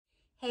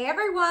Hey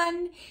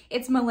everyone,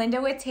 it's Melinda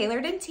with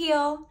Tailored and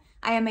Teal.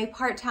 I am a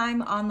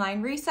part-time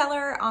online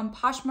reseller on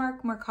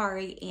Poshmark,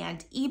 Mercari,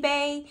 and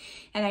eBay.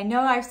 And I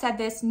know I've said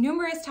this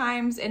numerous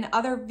times in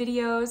other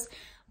videos,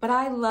 but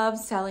I love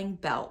selling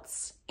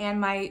belts. And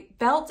my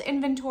belt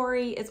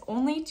inventory is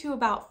only to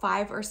about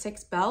 5 or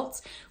 6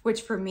 belts,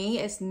 which for me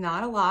is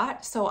not a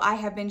lot. So I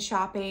have been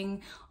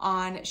shopping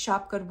on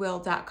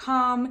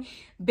shopgoodwill.com,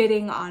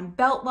 bidding on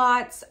belt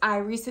lots. I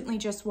recently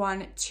just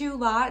won 2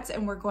 lots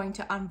and we're going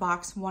to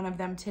unbox one of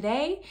them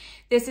today.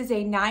 This is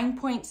a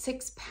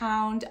 9.6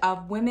 pound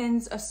of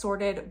women's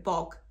assorted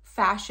bulk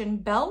fashion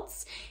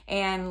belts,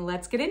 and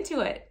let's get into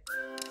it.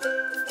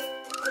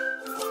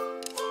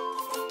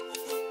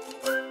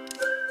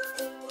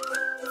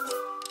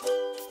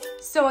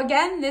 So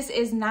again, this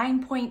is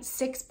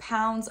 9.6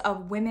 pounds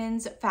of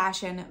women's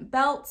fashion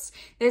belts.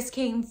 This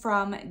came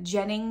from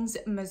Jennings,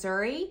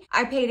 Missouri.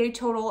 I paid a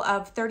total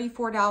of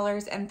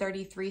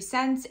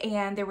 $34.33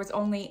 and there was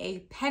only a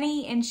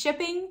penny in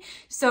shipping.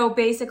 So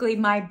basically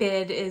my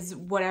bid is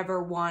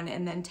whatever won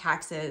and then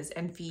taxes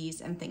and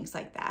fees and things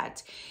like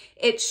that.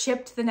 It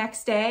shipped the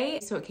next day,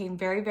 so it came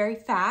very, very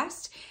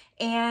fast.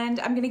 And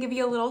I'm gonna give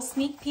you a little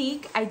sneak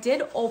peek. I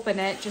did open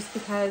it just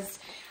because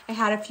I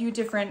had a few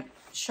different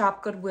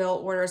Shop Goodwill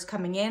orders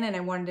coming in and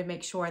I wanted to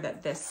make sure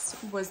that this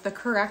was the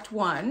correct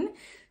one.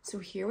 So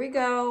here we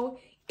go.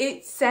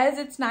 It says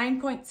it's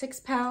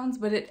 9.6 pounds,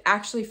 but it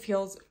actually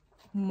feels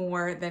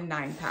more than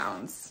 9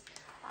 pounds.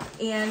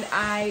 And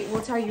I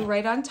will tell you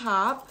right on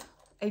top,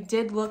 I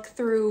did look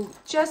through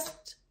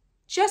just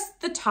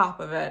the top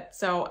of it.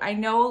 So I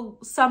know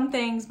some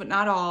things, but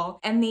not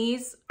all. And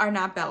these are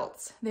not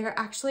belts. They're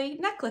actually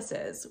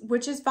necklaces,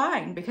 which is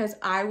fine because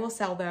I will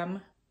sell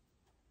them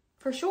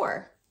for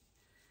sure.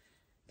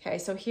 Okay,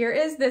 so here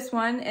is this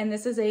one, and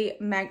this is a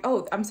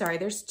oh, I'm sorry,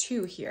 there's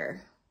 2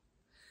 here.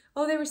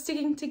 Oh, they were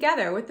sticking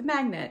together with the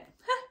magnet.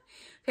 Huh.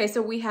 Okay, so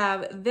we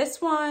have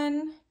this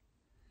one,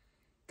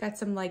 got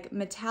some like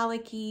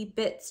metallic-y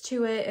bits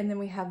to it, and then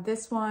we have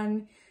this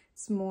one.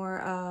 It's more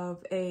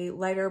of a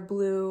lighter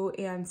blue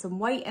and some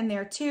white in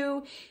there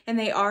too, and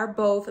they are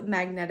both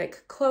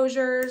magnetic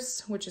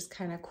closures, which is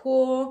kind of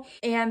cool.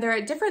 And they're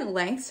at different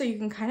lengths, so you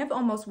can kind of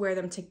almost wear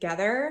them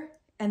together.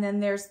 And then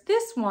there's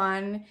this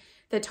one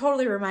that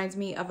totally reminds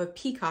me of a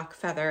peacock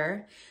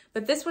feather,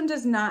 but this one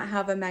does not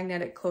have a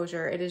magnetic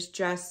closure. It is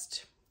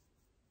just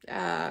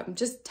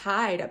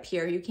tied up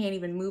here. You can't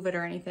even move it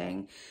or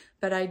anything,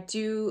 but I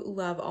do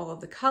love all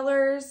of the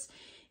colors.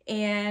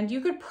 And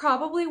you could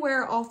probably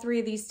wear all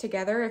 3 of these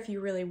together if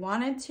you really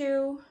wanted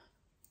to.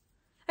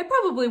 I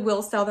probably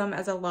will sell them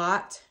as a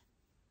lot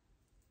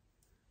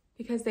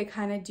because they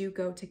kind of do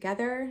go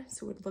together.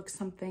 So it would look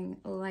something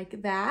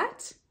like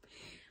that.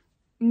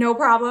 No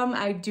problem,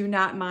 I do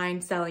not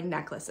mind selling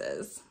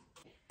necklaces.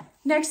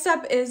 Next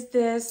up is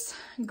this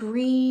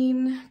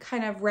green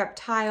kind of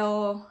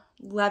reptile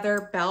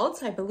leather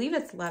belt. I believe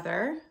it's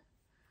leather. It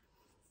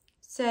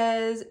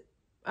says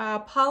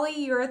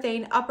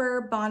polyurethane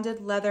upper bonded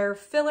leather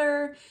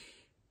filler,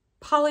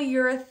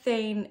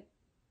 polyurethane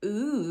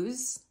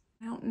ooze.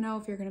 I don't know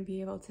if you're gonna be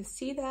able to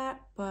see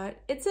that,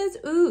 but it says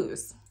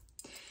ooze.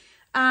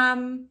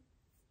 There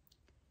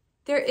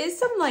is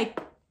some like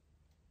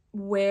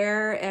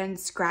wear and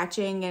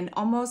scratching and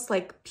almost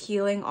like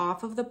peeling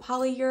off of the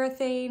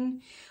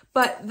polyurethane,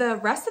 but the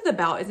rest of the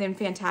belt is in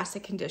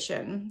fantastic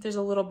condition. There's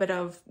a little bit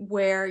of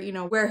wear, you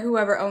know, where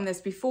whoever owned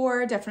this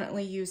before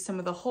definitely used some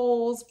of the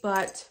holes,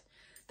 but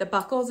the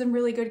buckle's in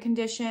really good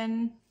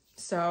condition.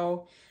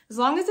 So as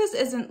long as this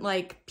isn't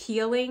like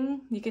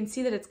peeling, you can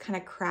see that it's kind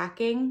of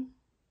cracking.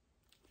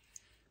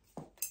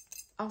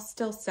 I'll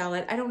still sell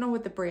it. I don't know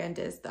what the brand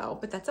is though,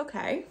 but that's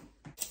okay.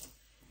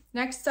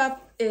 Next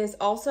up is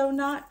also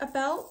not a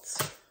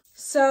belt.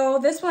 So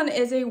this one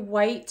is a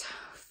white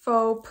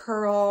faux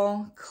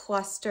pearl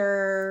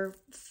cluster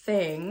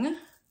thing.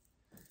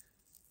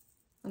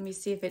 Let me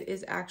see if it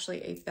is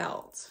actually a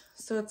belt.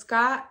 So it's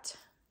got,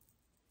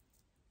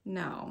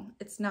 no,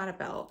 it's not a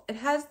belt. It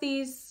has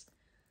these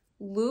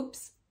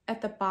loops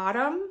at the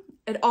bottom.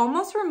 It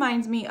almost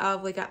reminds me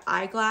of like an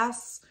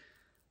eyeglass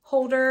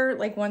holder,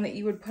 like one that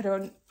you would put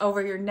on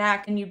over your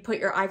neck and you'd put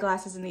your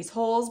eyeglasses in these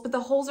holes, but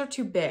the holes are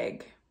too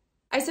big.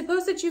 I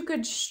suppose that you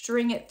could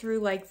string it through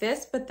like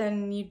this, but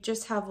then you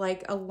just have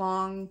like a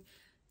long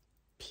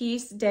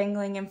piece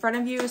dangling in front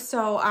of you.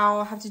 So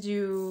I'll have to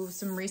do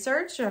some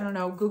research. I don't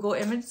know, Google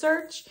image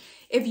search.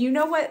 If you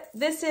know what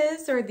this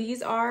is or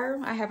these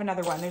are, I have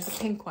another one. There's a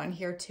pink one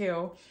here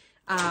too.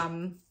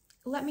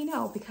 Let me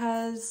know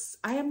because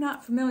I am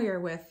not familiar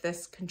with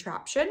this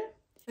contraption,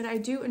 but I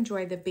do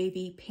enjoy the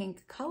baby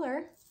pink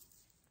color.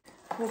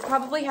 We'll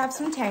probably have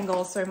some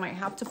tangles, so I might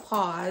have to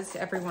pause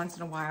every once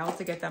in a while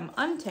to get them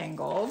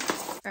untangled.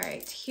 All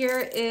right,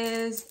 here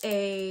is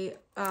a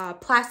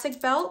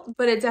plastic belt,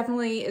 but it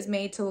definitely is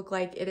made to look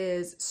like it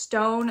is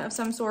stone of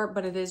some sort,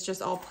 but it is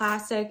just all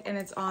plastic and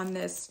it's on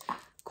this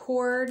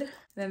cord.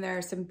 Then there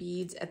are some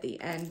beads at the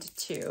end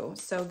too.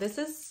 So this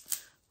is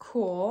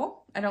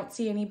cool. I don't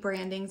see any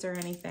brandings or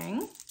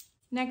anything.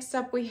 Next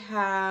up, we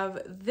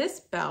have this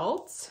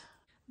belt.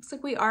 Looks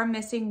Looks like we are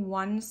missing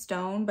one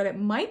stone, but it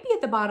might be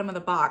at the bottom of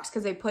the box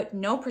because they put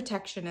no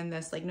protection in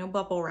this, like no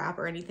bubble wrap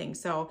or anything.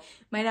 So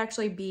it might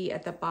actually be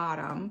at the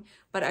bottom,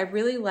 but I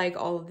really like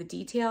all of the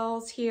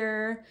details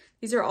here.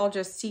 These are all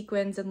just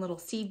sequins and little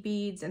seed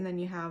beads. And then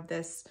you have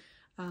this,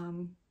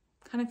 kind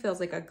of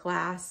feels like a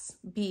glass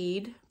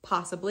bead,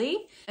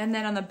 possibly. And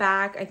then on the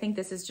back, I think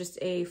this is just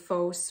a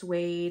faux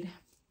suede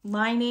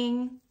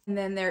lining. And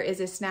then there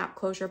is a snap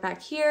closure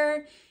back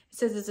here. It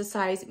says it's a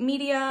size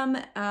medium,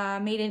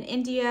 made in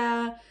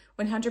India,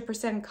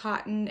 100%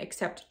 cotton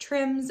except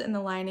trims, and the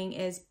lining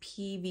is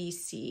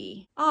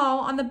PVC.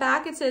 Oh, on the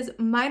back it says,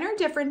 minor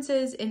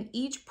differences in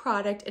each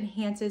product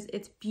enhances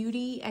its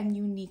beauty and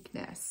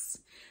uniqueness.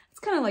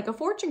 It's kind of like a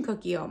fortune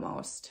cookie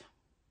almost.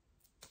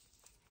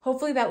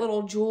 Hopefully that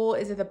little jewel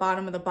is at the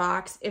bottom of the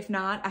box. If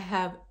not, I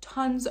have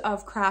tons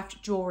of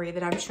craft jewelry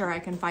that I'm sure I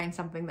can find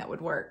something that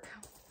would work.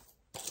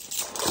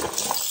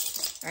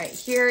 All right,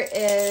 here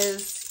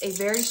is a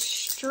very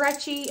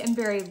stretchy and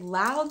very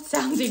loud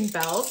sounding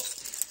belt.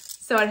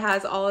 So it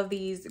has all of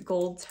these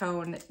gold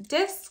tone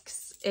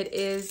discs. It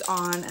is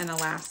on an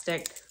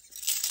elastic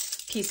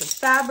piece of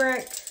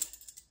fabric.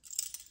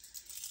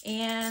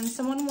 And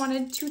someone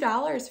wanted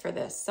 $2 for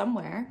this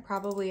somewhere,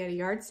 probably at a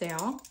yard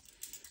sale.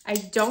 I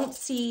don't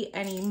see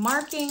any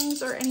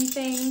markings or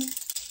anything.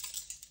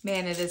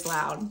 Man, it is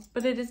loud,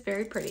 but it is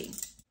very pretty.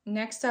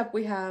 Next up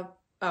we have,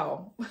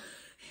 oh,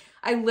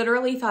 I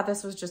literally thought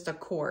this was just a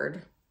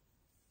cord,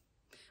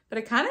 but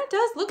it kind of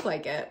does look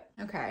like it.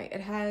 Okay,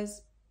 it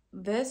has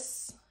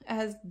this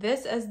as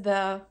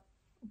the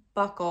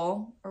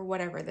buckle or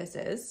whatever this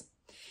is.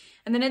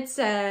 And then it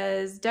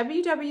says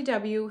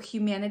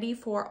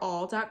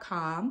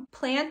www.humanityforall.com.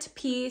 Plant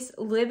peace,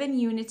 live in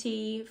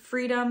unity,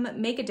 freedom,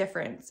 make a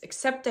difference,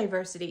 accept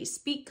diversity,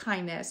 speak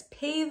kindness,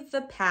 pave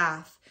the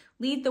path,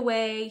 lead the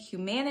way,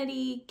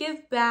 humanity,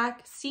 give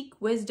back, seek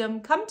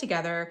wisdom, come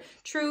together,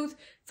 truth,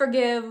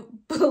 forgive,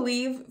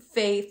 believe,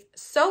 faith,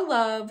 sow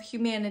love,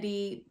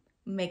 humanity,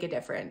 make a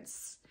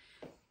difference.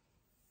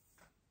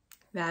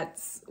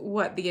 That's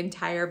what the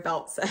entire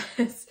belt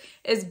says.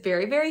 It's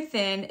very, very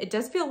thin. It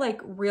does feel like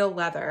real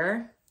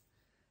leather.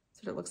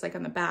 That's what it looks like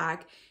on the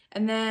back.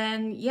 And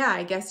then, yeah,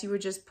 I guess you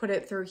would just put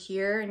it through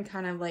here and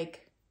kind of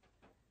like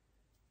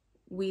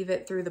weave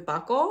it through the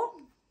buckle.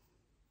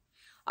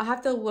 I'll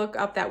have to look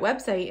up that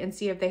website and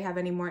see if they have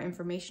any more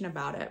information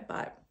about it,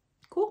 but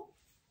cool.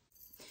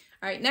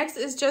 All right, next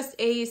is just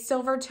a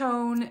silver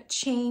tone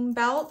chain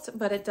belt,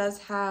 but it does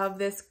have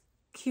this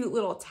cute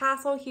little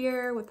tassel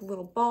here with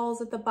little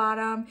balls at the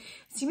bottom.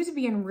 It seems to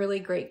be in really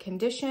great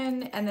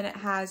condition. And then it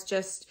has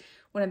just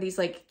one of these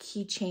like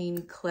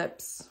keychain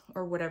clips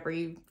or whatever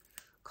you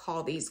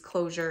call these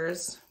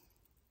closures.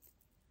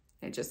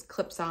 It just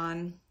clips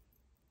on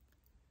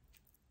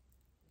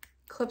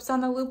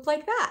the loop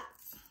like that.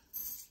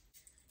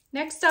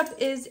 Next up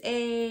is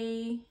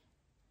a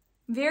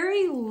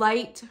very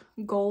light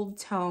gold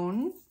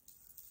tone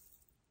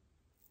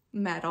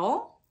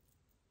metal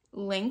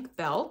link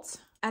belt.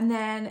 And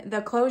then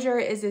the closure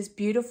is this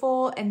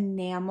beautiful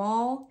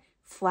enamel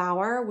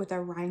flower with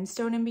a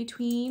rhinestone in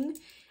between.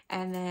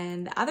 And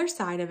then the other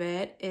side of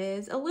it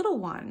is a little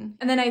one.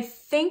 And then I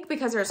think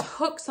because there's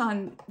hooks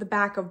on the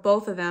back of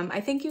both of them, I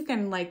think you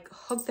can like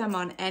hook them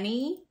on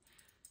any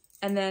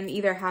and then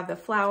either have the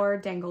flower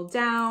dangle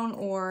down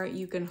or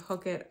you can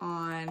hook it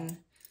on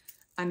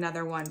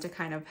another one to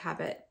kind of have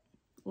it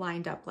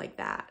lined up like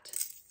that.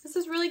 This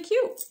is really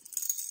cute.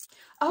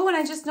 Oh, and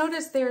I just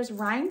noticed there's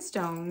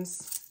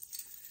rhinestones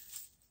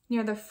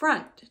near the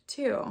front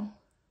too.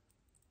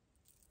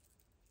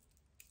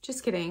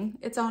 Just kidding,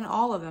 it's on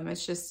all of them.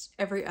 It's just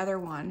every other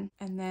one.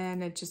 And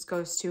then it just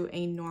goes to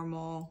a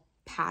normal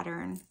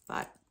pattern,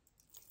 but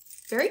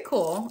very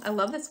cool. I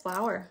love this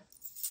flower.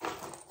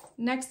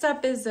 Next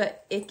up is a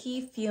icky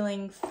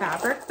feeling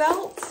fabric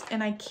belt.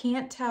 And I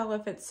can't tell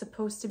if it's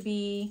supposed to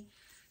be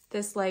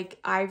this like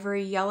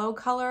ivory yellow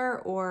color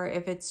or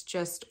if it's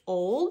just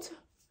old.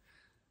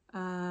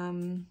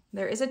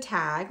 There is a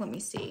tag, let me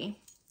see.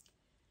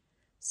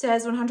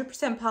 Says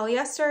 100%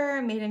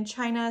 polyester, made in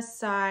China,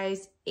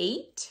 size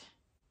 8.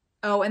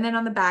 Oh, and then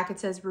on the back it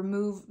says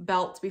remove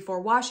belt before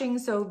washing.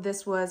 So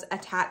this was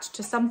attached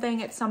to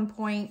something at some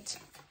point,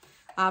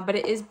 but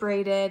it is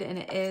braided and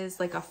it is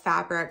like a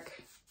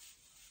fabric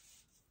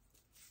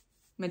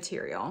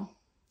material.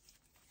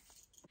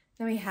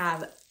 Then we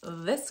have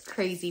this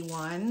crazy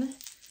one.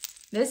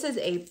 This is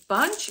a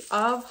bunch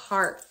of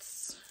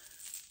hearts.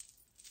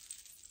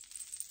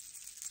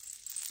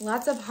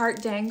 Lots of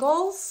heart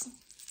dangles.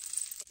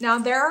 Now,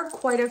 there are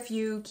quite a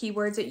few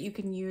keywords that you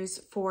can use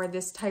for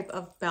this type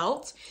of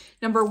belt.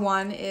 Number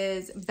one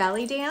is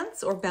belly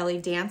dance or belly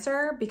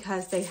dancer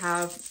because they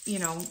have, you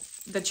know,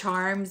 the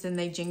charms and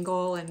they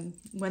jingle and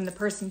when the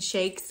person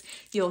shakes,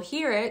 you'll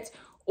hear it.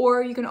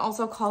 Or you can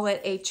also call it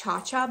a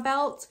cha-cha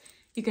belt.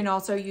 You can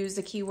also use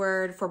the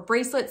keyword for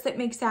bracelets that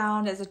make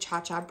sound as a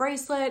cha-cha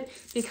bracelet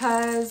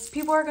because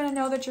people are gonna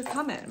know that you're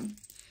coming.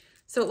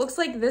 So it looks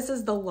like this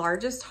is the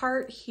largest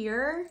heart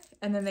here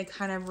and then they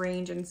kind of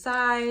range in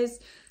size.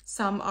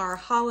 Some are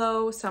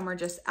hollow, some are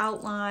just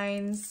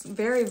outlines.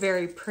 Very,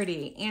 very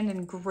pretty and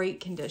in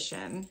great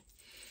condition.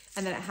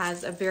 And then it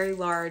has a very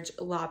large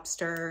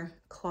lobster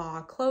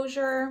claw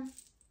closure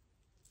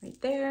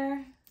right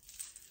there.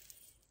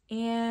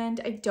 And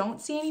I don't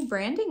see any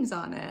brandings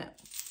on it.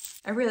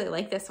 I really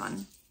like this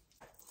one.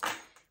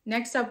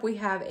 Next up, we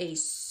have a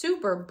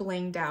super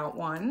blinged out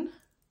one.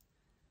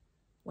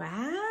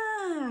 Wow.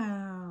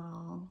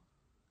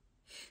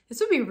 This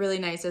would be really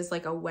nice as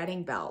like a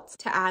wedding belt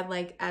to add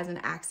like as an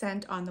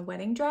accent on the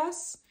wedding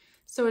dress.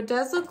 So it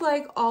does look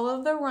like all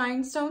of the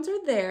rhinestones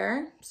are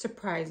there,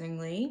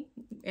 surprisingly,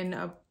 in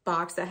a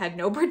box that had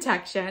no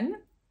protection.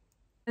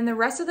 And the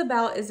rest of the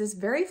belt is this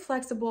very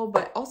flexible,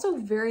 but also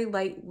very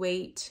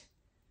lightweight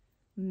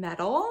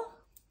metal.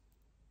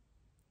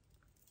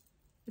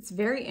 It's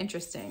very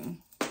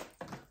interesting.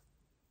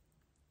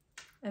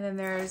 And then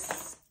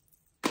there's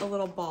a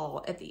little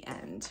ball at the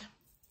end.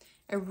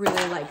 I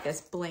really like this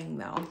bling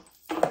though.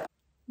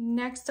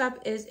 Next up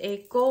is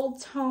a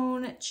gold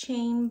tone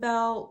chain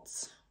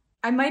belt.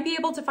 I might be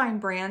able to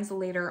find brands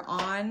later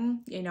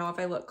on, you know, if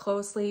I look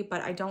closely, but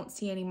I don't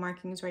see any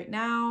markings right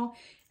now.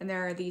 And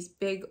there are these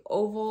big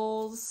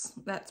ovals.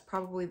 That's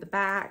probably the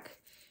back.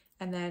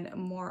 And then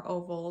more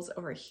ovals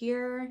over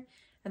here.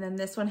 And then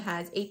this one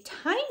has a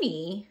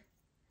tiny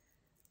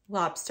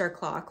lobster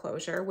claw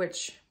closure,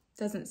 which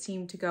doesn't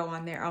seem to go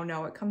on there. Oh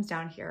no, it comes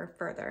down here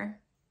further.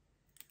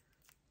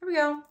 There we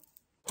go.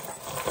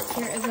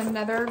 Here is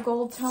another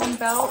gold tone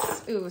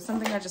belt. Ooh,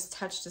 something I just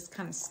touched is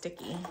kind of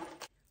sticky.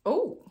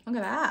 Oh, look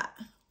at that.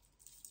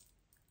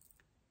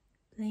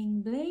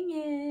 Bling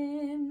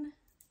blingin'.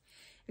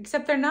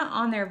 Except they're not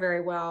on there very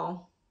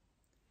well.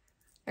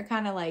 They're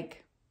kind of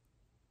like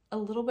a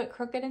little bit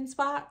crooked in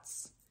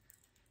spots.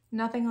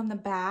 Nothing on the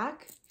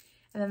back.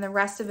 And then the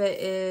rest of it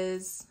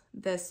is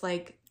this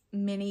like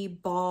mini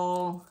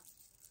ball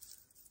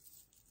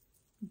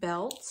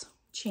belt,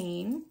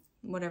 chain,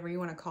 whatever you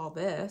want to call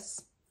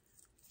this.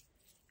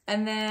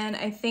 And then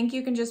I think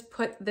you can just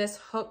put this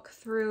hook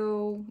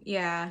through,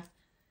 yeah,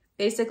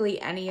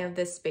 basically any of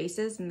the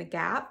spaces and the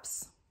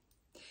gaps.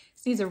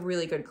 This needs a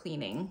really good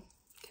cleaning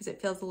because it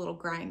feels a little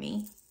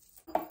grimy.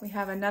 We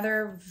have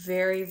another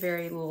very,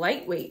 very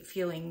lightweight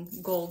feeling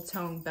gold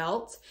tone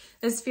belt.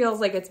 This feels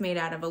like it's made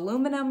out of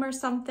aluminum or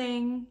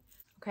something.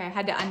 Okay, I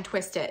had to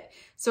untwist it.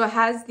 So it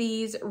has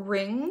these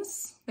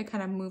rings that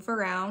kind of move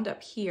around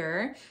up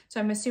here. So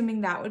I'm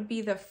assuming that would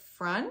be the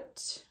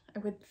front, I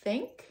would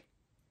think.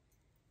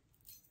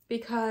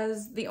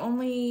 Because the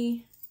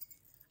only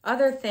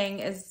other thing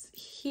is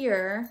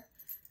here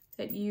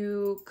that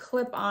you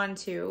clip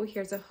onto.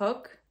 Here's a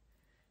hook,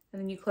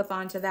 and then you clip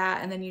onto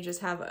that, and then you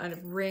just have a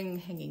ring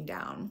hanging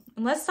down.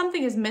 Unless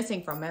something is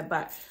missing from it,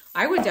 but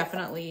I would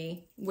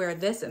definitely wear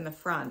this in the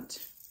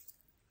front.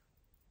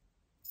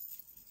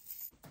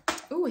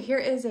 Ooh, here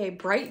is a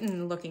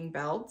Brighton looking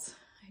belt.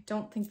 I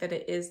don't think that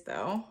it is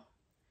though.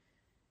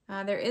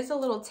 There is a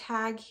little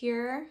tag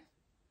here.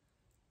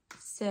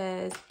 It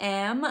says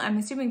M, I'm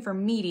assuming for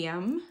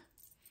medium.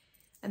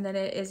 And then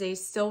it is a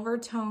silver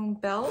tone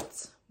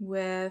belt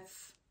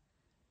with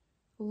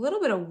a little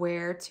bit of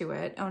wear to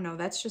it. Oh no,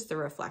 that's just the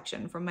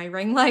reflection from my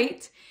ring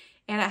light.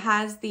 And it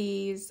has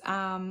these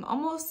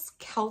almost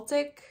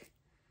Celtic,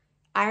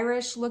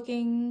 Irish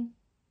looking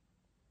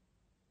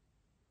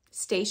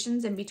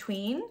stations in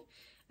between.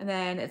 And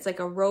then it's like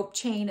a rope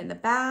chain in the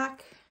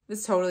back.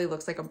 This totally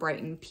looks like a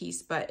Brighton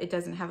piece, but it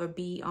doesn't have a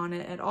B on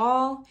it at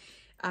all.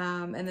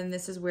 And then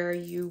this is where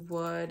you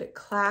would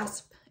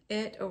clasp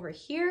it over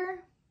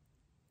here.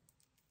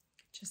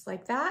 Just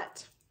like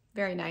that.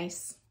 Very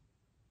nice.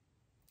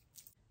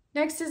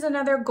 Next is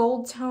another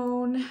gold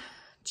tone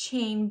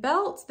chain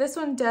belt. This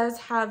one does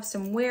have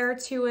some wear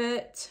to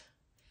it.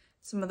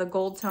 Some of the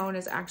gold tone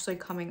is actually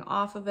coming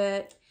off of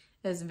it.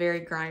 It's very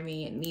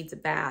grimy. It needs a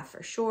bath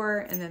for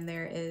sure. And then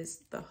there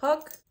is the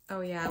hook. Oh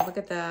yeah, look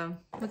at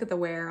the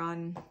wear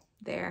on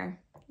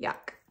there.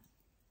 Yuck.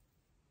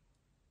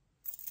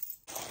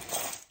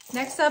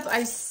 Next up,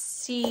 I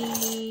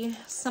see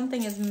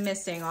something is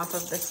missing off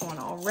of this one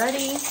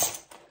already,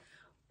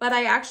 but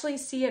I actually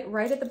see it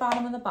right at the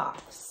bottom of the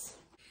box.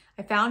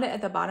 I found it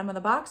at the bottom of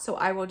the box, so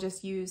I will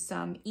just use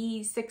some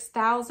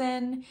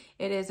E6000.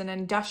 It is an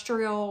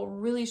industrial,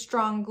 really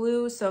strong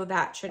glue, so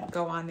that should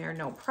go on there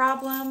no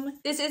problem.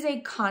 This is a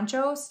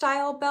concho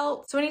style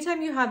belt. So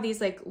anytime you have these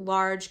like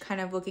large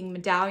kind of looking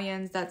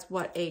medallions, that's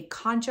what a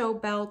concho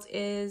belt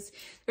is.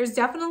 There's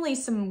definitely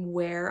some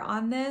wear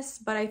on this,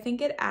 but I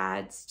think it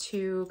adds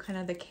to kind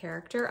of the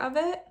character of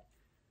it.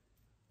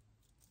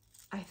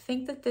 I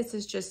think that this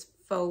is just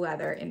faux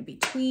leather in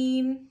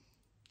between.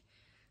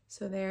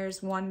 So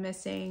there's one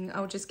missing.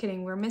 Oh, just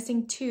kidding. We're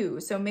missing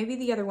two. So maybe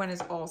the other one is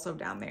also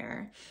down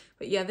there.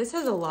 But yeah, this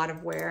has a lot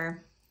of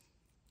wear.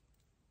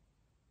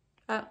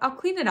 I'll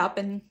clean it up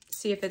and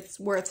see if it's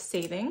worth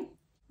saving.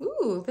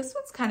 Ooh, this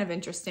one's kind of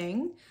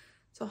interesting.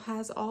 So it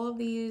has all of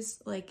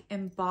these like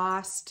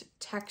embossed,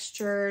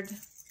 textured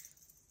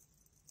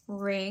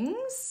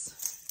rings.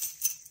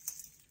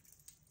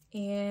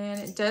 And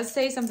it does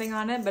say something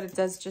on it, but it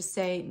does just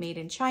say made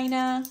in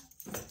China.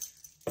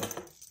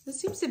 This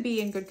seems to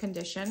be in good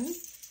condition.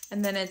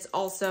 And then it's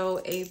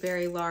also a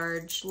very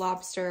large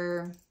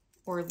lobster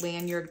or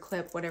lanyard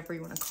clip, whatever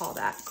you want to call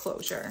that,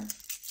 closure.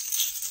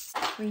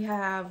 We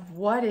have,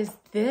 what is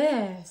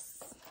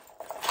this?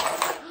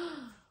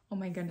 Oh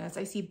my goodness,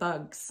 I see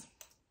bugs.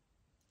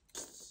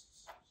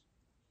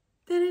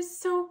 That is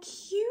so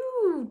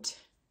cute.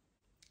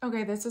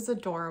 Okay, this is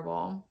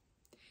adorable.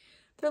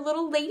 They're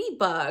little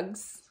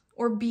ladybugs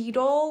or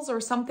beetles or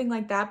something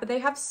like that, but they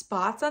have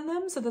spots on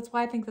them, so that's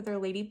why I think that they're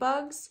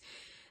ladybugs.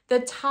 The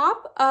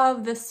top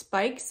of the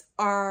spikes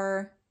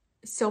are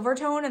silver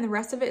tone and the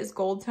rest of it is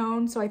gold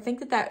tone, so I think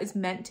that that is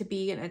meant to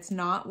be, and it's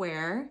not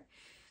wear.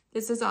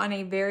 This is on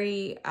a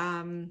very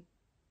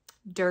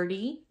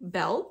dirty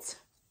belt.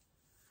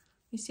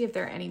 Let me see if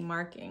there are any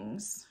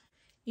markings.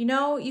 You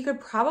know, you could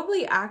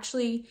probably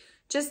actually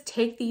just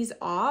take these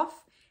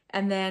off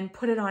and then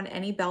put it on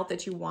any belt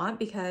that you want,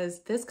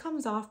 because this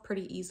comes off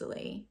pretty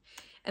easily.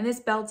 And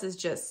this belt is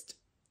just,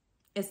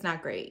 it's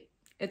not great.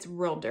 It's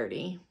real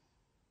dirty.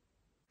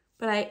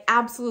 But I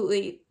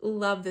absolutely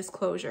love this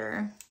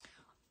closure.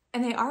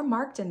 And they are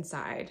marked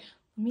inside.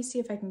 Let me see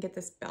if I can get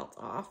this belt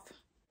off.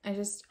 I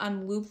just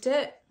unlooped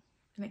it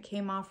and it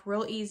came off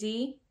real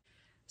easy.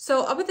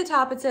 So up at the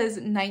top, it says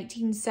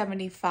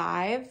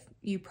 1975.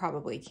 You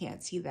probably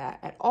can't see that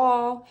at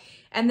all.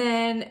 And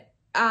then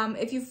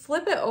if you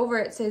flip it over,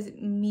 it says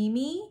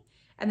Mimi.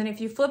 And then if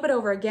you flip it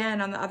over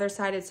again on the other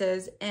side, it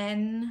says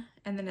N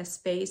and then a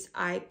space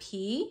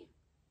IP.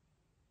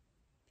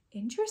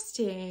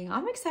 Interesting.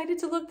 I'm excited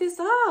to look this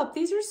up.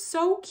 These are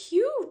so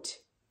cute.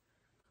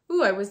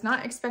 Ooh, I was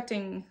not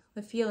expecting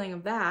the feeling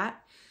of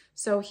that.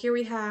 So here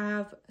we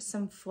have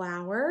some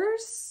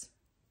flowers,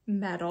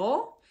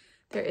 metal.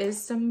 There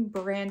is some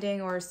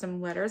branding or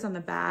some letters on the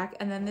back.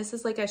 And then this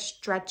is like a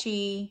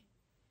stretchy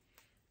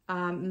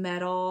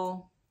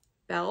metal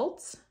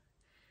belt.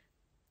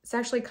 It's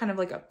actually kind of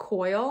like a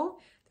coil.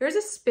 There's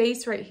a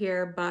space right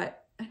here,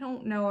 but I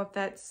don't know if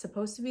that's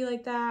supposed to be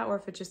like that or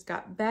if it just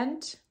got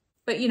bent.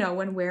 But you know,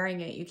 when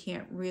wearing it, you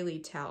can't really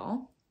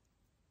tell.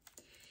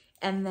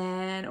 And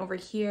then over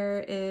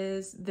here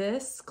is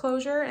this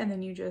closure, and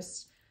then you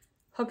just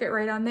hook it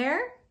right on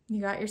there.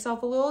 You got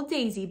yourself a little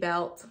daisy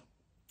belt.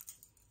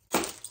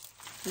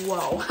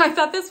 Whoa, I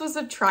thought this was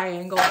a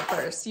triangle at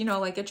first, you know,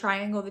 like a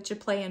triangle that you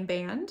play in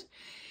band.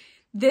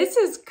 This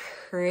is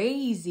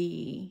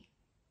crazy.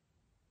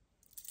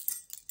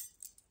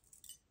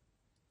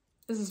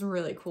 This is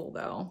really cool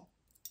though.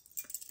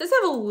 Does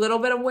have a little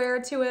bit of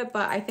wear to it,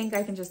 but I think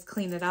I can just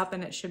clean it up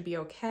and it should be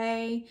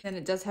okay. And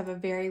it does have a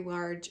very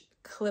large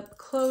clip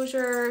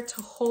closure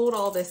to hold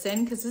all this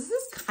in, because this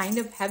is kind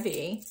of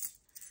heavy.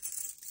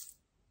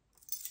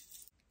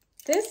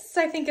 This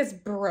I think is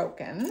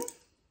broken.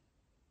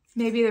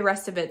 Maybe the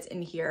rest of it's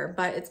in here,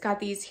 but it's got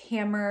these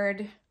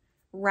hammered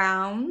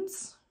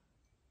rounds.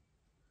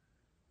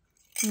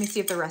 Let me see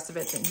if the rest of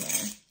it's in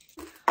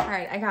here. All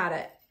right, I got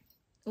it.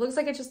 It looks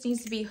like it just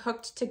needs to be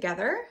hooked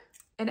together.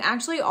 And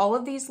actually all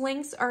of these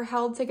links are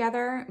held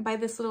together by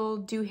this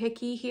little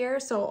doohickey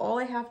here. So all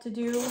I have to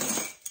do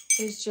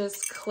is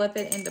just clip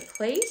it into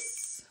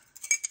place.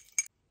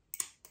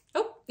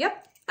 Oh,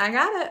 yep, I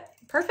got it.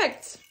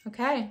 Perfect.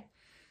 Okay.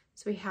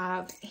 So we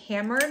have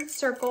hammered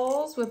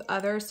circles with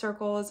other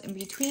circles in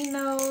between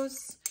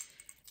those.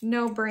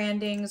 No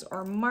brandings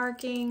or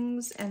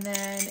markings. And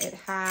then it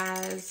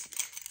has,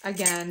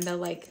 again, the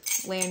like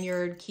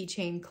lanyard,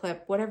 keychain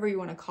clip, whatever you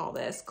want to call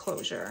this,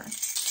 closure.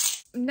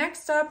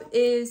 Next up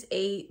is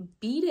a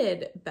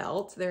beaded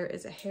belt. There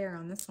is a hair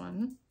on this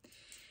one.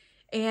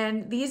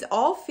 And these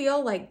all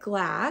feel like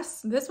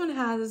glass. This one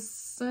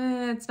has,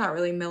 it's not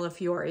really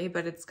Millefiori,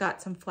 but it's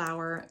got some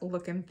flower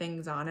looking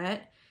things on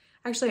it.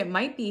 Actually, it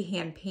might be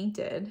hand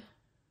painted.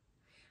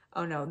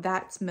 Oh no,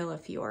 that's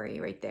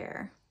Millefiori right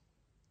there.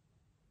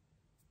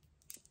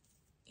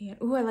 And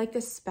ooh, I like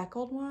this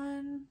speckled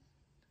one.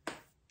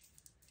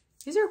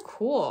 These are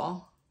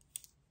cool.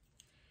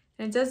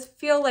 And it does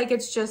feel like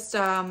it's just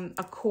a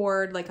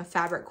cord, like a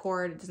fabric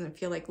cord. It doesn't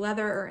feel like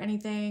leather or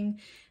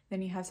anything.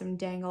 Then you have some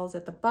dangles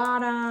at the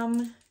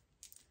bottom.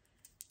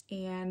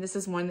 And this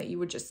is one that you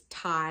would just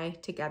tie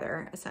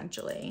together,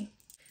 essentially.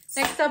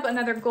 Next up,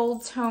 another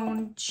gold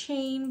tone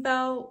chain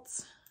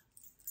belt.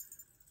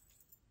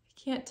 I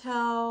can't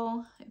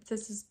tell if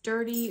this is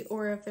dirty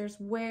or if there's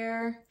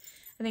wear.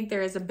 I think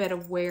there is a bit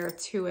of wear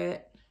to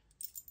it.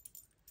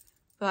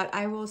 But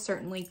I will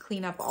certainly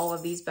clean up all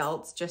of these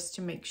belts just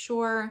to make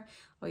sure.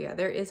 Oh yeah,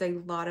 there is a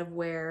lot of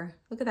wear.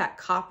 Look at that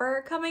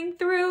copper coming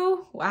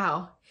through.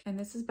 Wow. And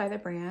this is by the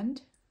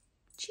brand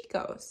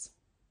Chico's.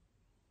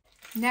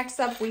 Next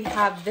up, we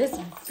have this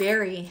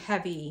very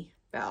heavy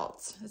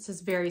belt. This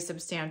is very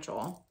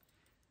substantial.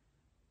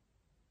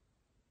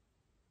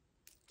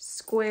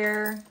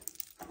 Square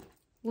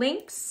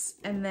links,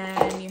 and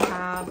then you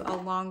have a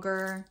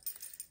longer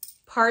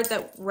part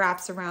that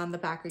wraps around the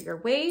back of your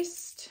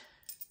waist.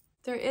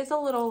 There is a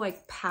little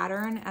like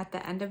pattern at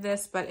the end of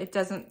this, but it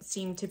doesn't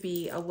seem to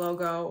be a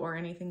logo or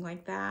anything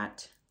like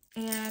that.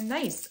 And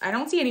nice. I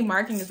don't see any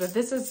markings, but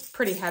this is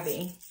pretty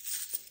heavy.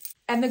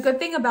 And the good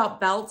thing about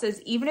belts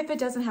is even if it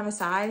doesn't have a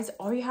size,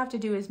 all you have to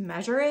do is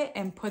measure it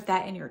and put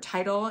that in your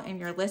title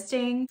and your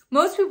listing.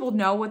 Most people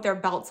know what their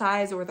belt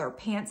size or their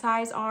pant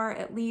size are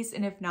at least,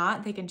 and if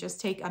not, they can just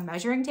take a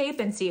measuring tape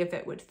and see if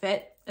it would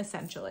fit,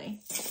 essentially.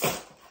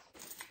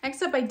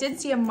 Next up, I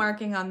did see a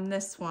marking on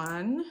this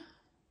one.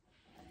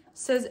 It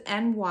says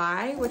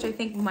NY, which I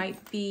think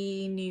might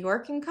be New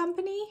York and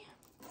Company.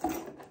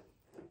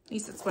 At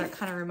least that's what it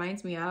kind of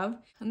reminds me of.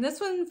 And this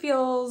one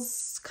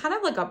feels kind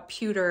of like a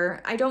pewter.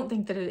 I don't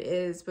think that it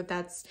is, but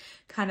that's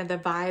kind of the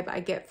vibe I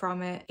get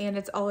from it. And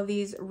it's all of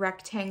these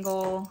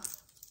rectangle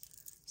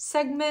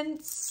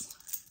segments.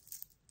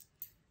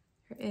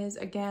 There is,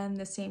 again,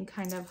 the same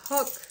kind of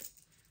hook.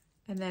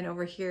 And then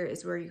over here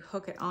is where you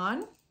hook it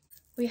on.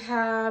 We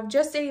have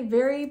just a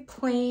very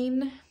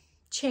plain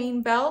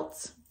chain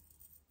belt.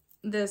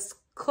 This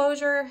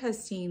closure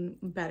has seen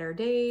better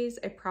days.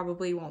 I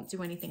probably won't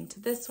do anything to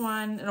this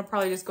one. It'll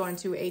probably just go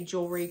into a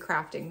jewelry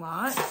crafting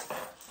lot.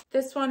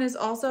 This one is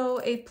also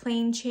a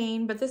plain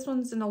chain, but this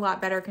one's in a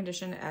lot better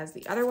condition as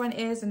the other one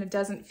is, and it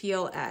doesn't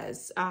feel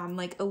as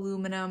like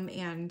aluminum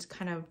and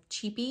kind of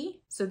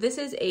cheapy. So this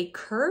is a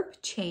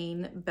curb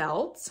chain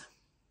belt.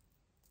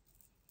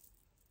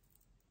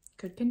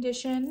 Good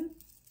condition,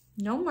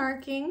 no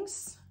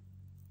markings,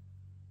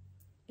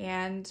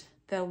 and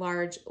the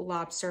large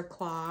lobster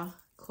claw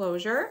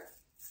closure.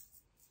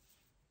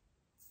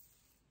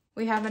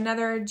 We have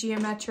another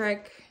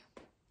geometric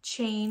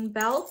chain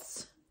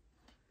belt,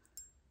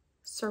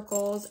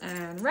 circles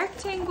and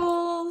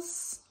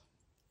rectangles.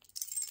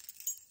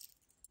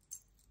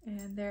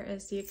 And there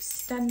is the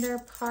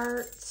extender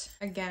part,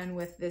 again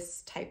with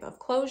this type of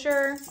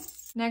closure.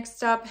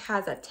 Next up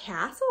has a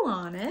tassel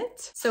on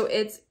it. So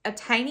it's a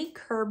tiny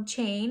curb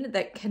chain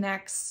that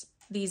connects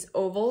these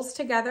ovals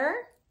together.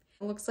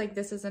 It looks like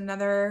this is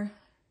another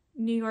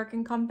New York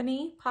and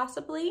Company,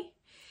 possibly.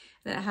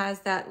 And it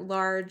has that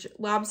large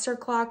lobster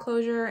claw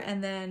closure,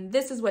 and then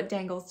this is what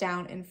dangles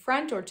down in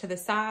front or to the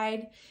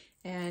side,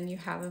 and you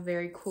have a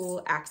very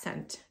cool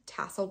accent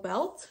tassel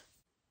belt.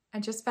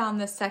 I just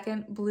found the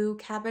second blue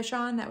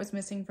cabochon that was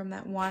missing from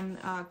that one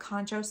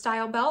concho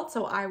style belt,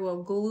 so I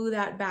will glue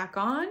that back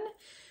on.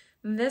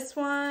 This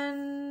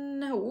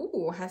one,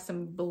 ooh, has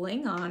some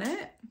bling on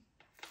it,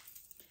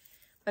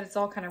 but it's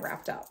all kind of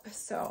wrapped up.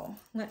 So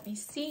let me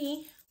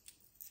see.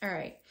 All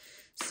right,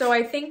 so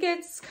I think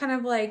it's kind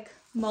of like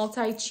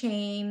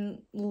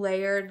multi-chain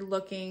layered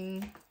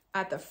looking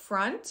at the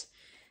front.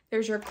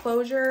 There's your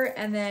closure,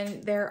 and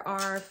then there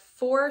are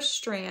 5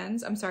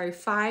 strands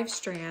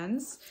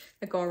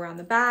that go around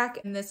the back,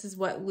 and this is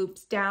what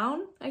loops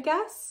down, I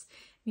guess.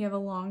 You have a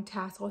long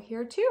tassel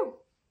here too.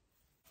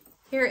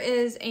 Here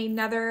is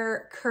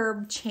another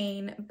curb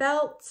chain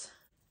belt,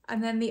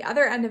 and then the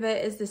other end of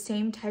it is the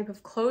same type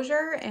of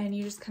closure, and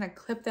you just kind of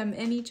clip them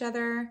in each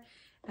other,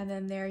 and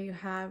then there you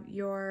have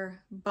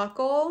your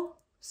buckle,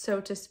 so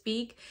to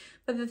speak.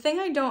 But the thing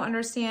I don't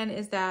understand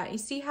is that you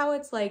see how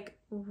it's like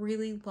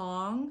really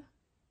long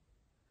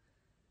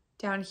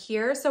down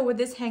here. So would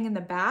this hang in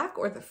the back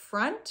or the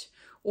front?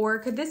 Or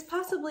could this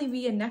possibly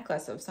be a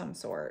necklace of some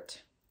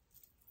sort?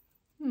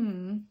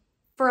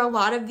 For a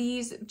lot of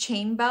these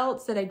chain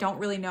belts that I don't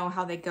really know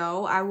how they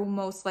go, I will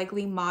most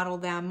likely model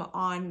them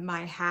on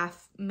my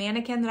half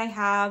mannequin that I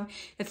have.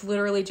 It's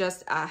literally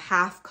just a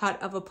half cut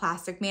of a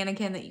plastic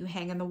mannequin that you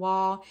hang on the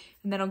wall,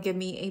 and that'll give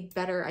me a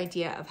better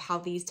idea of how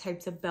these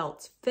types of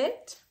belts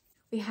fit.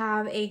 We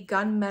have a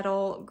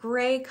gunmetal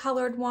gray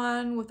colored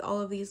one with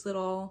all of these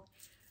little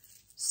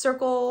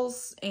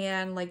circles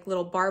and like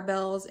little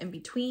barbells in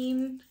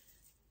between.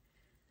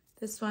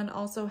 This one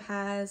also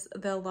has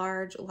the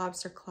large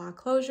lobster claw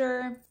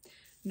closure,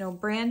 no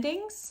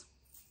brandings.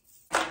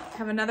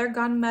 Have another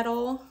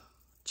gunmetal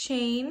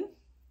chain.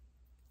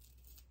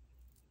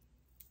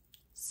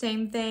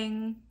 Same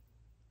thing.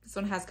 This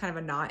one has kind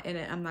of a knot in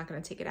it. I'm not going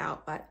to take it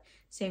out, but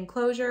same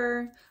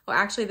closure. Oh,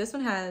 actually this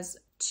one has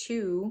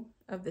 2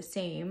 of the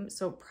same,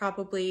 so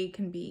probably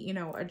can be, you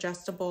know,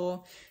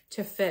 adjustable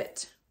to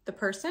fit the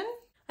person.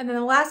 And then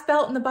the last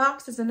belt in the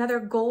box is another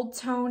gold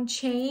tone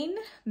chain.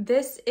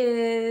 This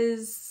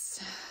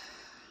is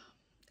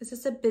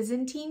this a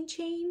Byzantine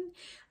chain?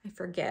 I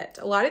forget.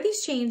 A lot of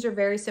these chains are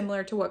very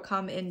similar to what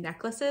come in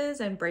necklaces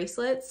and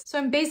bracelets. So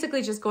I'm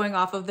basically just going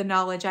off of the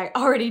knowledge I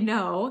already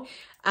know.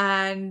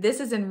 And this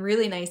is in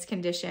really nice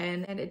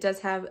condition. And it does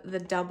have the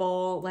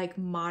double like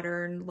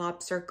modern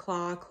lobster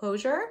claw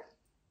closure.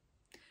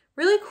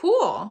 Really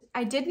cool.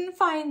 I didn't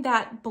find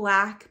that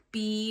black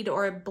bead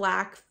or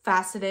black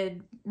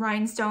faceted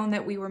rhinestone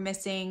that we were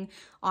missing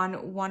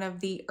on one of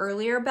the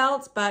earlier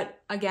belts, but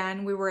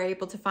again, we were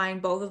able to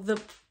find both of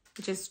the,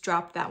 just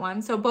dropped that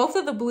one. So both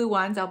of the blue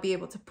ones I'll be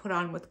able to put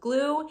on with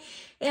glue.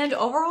 And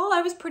overall,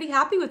 I was pretty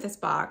happy with this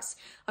box.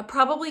 I'm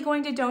probably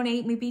going to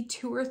donate maybe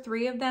 2 or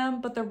 3 of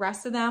them, but the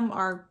rest of them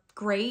are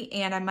great,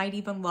 and I might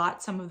even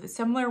lot some of the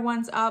similar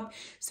ones up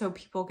so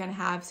people can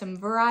have some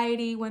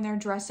variety when they're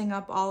dressing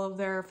up all of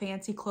their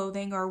fancy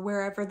clothing or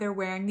wherever they're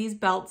wearing these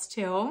belts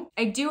too.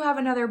 I do have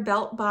another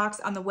belt box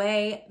on the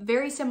way,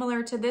 very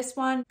similar to this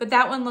one, but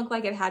that one looked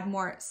like it had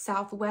more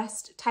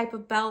Southwest type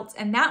of belts,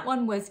 and that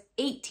one was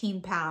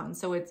 18 pounds,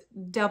 so it's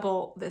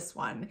double this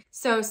one.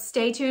 So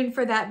stay tuned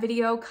for that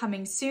video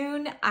coming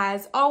soon.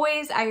 As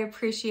always, I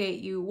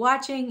appreciate you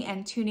watching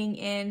and tuning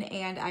in,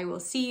 and I will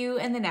see you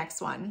in the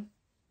next one.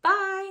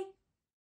 Bye!